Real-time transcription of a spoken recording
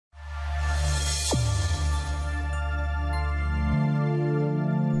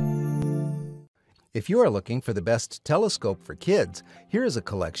If you are looking for the best telescope for kids, here is a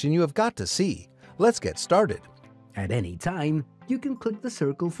collection you have got to see. Let's get started. At any time, you can click the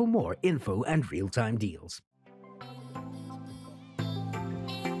circle for more info and real-time deals.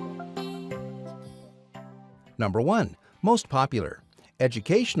 Number 1. Most popular.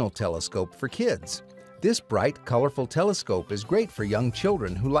 Educational telescope for kids. This bright, colorful telescope is great for young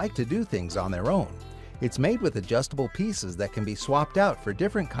children who like to do things on their own. It's made with adjustable pieces that can be swapped out for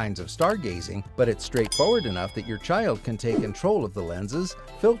different kinds of stargazing, but it's straightforward enough that your child can take control of the lenses,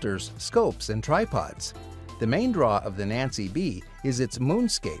 filters, scopes, and tripods. The main draw of the Nancy B is its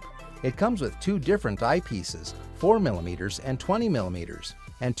moonscape. It comes with two different eyepieces, 4mm and 20mm,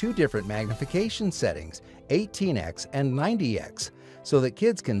 and two different magnification settings, 18x and 90x, so that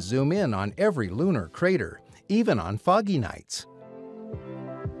kids can zoom in on every lunar crater, even on foggy nights.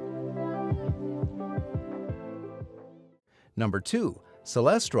 Number 2.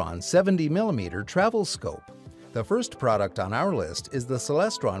 Celestron 70mm Travel Scope. The first product on our list is the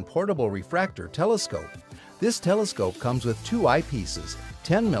Celestron Portable Refractor Telescope. This telescope comes with two eyepieces,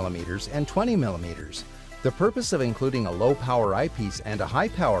 10mm and 20mm. The purpose of including a low-power eyepiece and a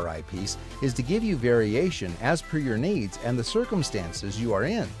high-power eyepiece is to give you variation as per your needs and the circumstances you are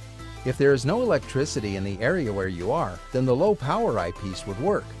in. If there is no electricity in the area where you are, then the low-power eyepiece would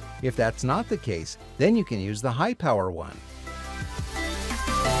work. If that's not the case, then you can use the high-power one.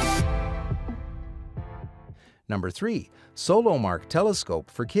 Number 3. Solomark Telescope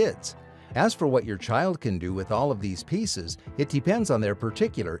for kids. As for what your child can do with all of these pieces, it depends on their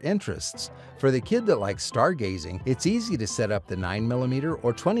particular interests. For the kid that likes stargazing, it's easy to set up the 9mm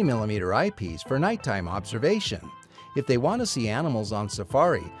or 20mm eyepiece for nighttime observation. If they want to see animals on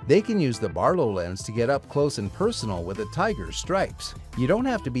safari, they can use the Barlow lens to get up close and personal with a tiger's stripes. You don't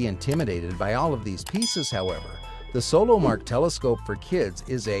have to be intimidated by all of these pieces, however. The Solomark Telescope for Kids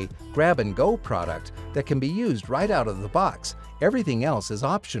is a grab-and-go product that can be used right out of the box. Everything else is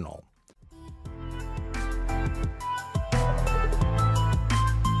optional.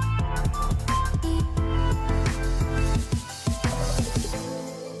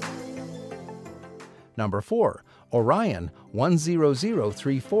 Number 4. Orion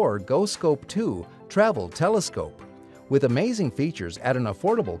 10034 GoScope 2 Travel Telescope. With amazing features at an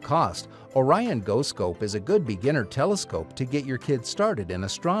affordable cost, Orion GoScope is a good beginner telescope to get your kids started in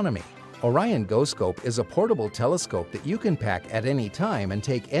astronomy. Orion GoScope is a portable telescope that you can pack at any time and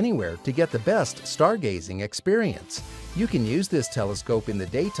take anywhere to get the best stargazing experience. You can use this telescope in the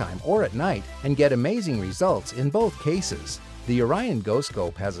daytime or at night and get amazing results in both cases. The Orion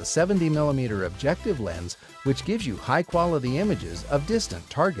GoScope has a 70mm objective lens which gives you high-quality images of distant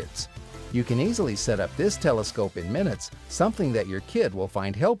targets. You can easily set up this telescope in minutes, something that your kid will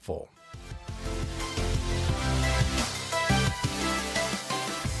find helpful.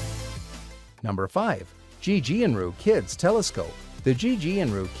 Number 5. GGIENRUI Kids Telescope. The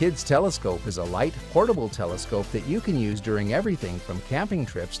GGIENRUI Kids Telescope is a light, portable telescope that you can use during everything from camping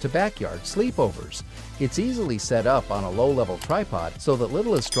trips to backyard sleepovers. It's easily set up on a low-level tripod so that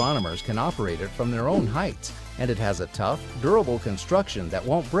little astronomers can operate it from their own heights, and it has a tough, durable construction that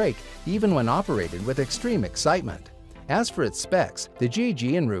won't break even when operated with extreme excitement. As for its specs, the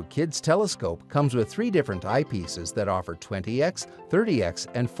GGIENRUI Kids Telescope comes with 3 different eyepieces that offer 20x, 30x,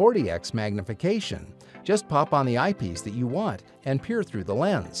 and 40x magnification. Just pop on the eyepiece that you want and peer through the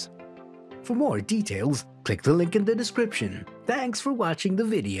lens. For more details, click the link in the description. Thanks for watching the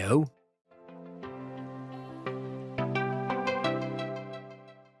video.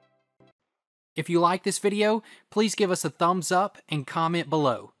 If you like this video, please give us a thumbs up and comment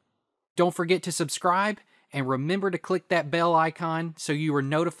below. Don't forget to subscribe and remember to click that bell icon so you are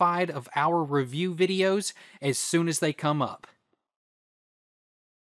notified of our review videos as soon as they come up.